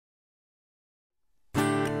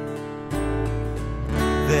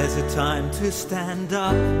There's a time to stand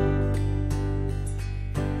up,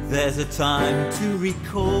 there's a time to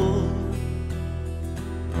recall,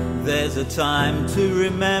 there's a time to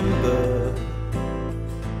remember,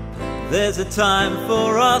 there's a time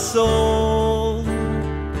for us all.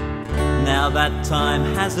 Now that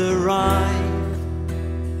time has arrived,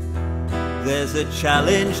 there's a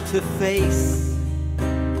challenge to face.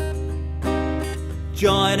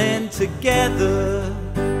 Join in together,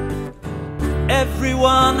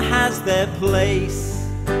 everyone has their place.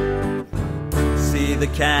 See the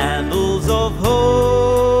candles of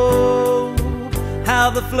hope, how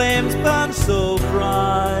the flames burn so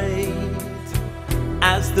bright.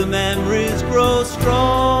 As the memories grow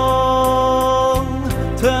strong,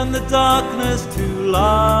 turn the darkness to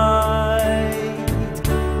light.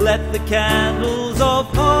 Let the candles of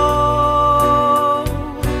hope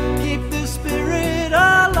keep the spirit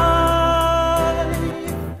alive.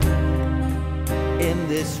 In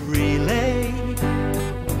this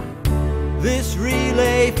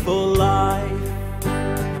relay for life,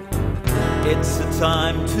 it's a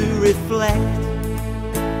time to reflect,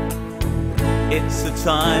 it's a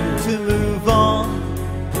time to move on,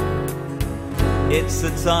 it's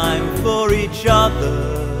a time for each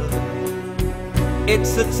other,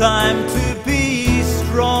 it's a time to be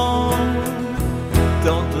strong.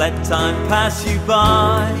 Don't let time pass you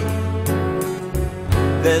by,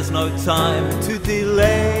 there's no time to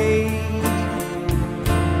delay.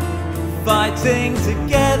 Fighting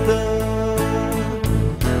together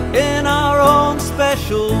in our own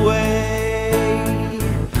special way.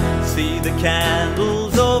 See the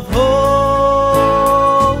candles of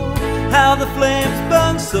hope, how the flames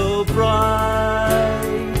burn so bright.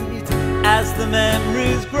 As the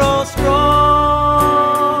memories grow strong,